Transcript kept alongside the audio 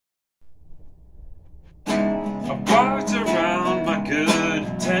walked around my good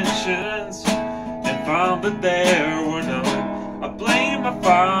intentions and found that there were none. I blame my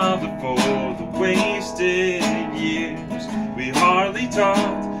father for the wasted years we hardly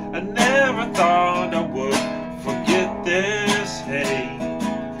talked. I never thought I would forget this. Hey,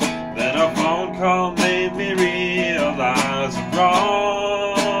 then a phone call made me realize I'm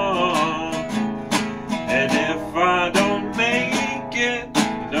wrong. And if I don't make it,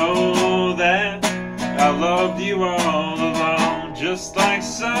 know that I loved you all along. Just like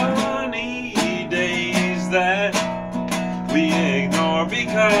sunny days that we ignore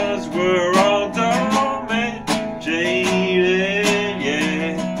because we're all dumb and jaded,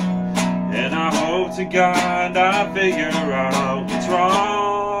 yeah. And I hope to God I figure out what's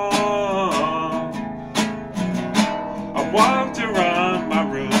wrong. I walked around my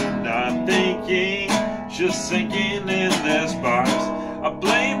room not thinking, just sinking in this box. I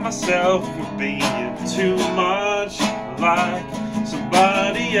blame myself for being too much like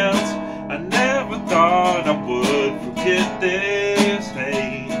somebody else. I never thought I would forget this.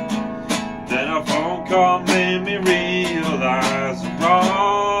 Hey, then a phone call made me realize I'm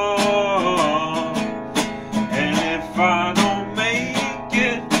wrong. And if I don't make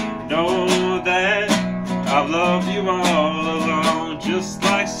it, know that I love you all along. Just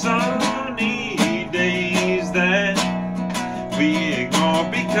like sunny days that we ignore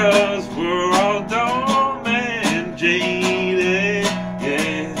because we're all dumb and jaded,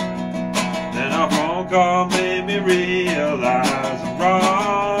 yeah. Then a phone call made me realize I'm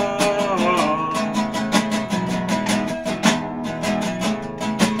wrong.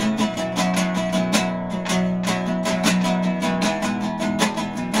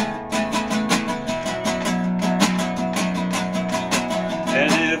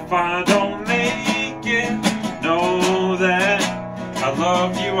 And if I don't make it, know that I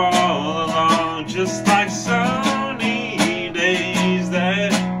love you all along. Just like sunny days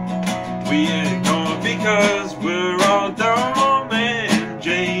that we ignore because we're all dumb and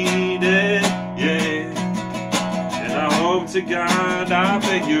jaded, yeah. And I hope to God I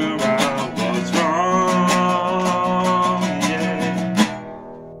figure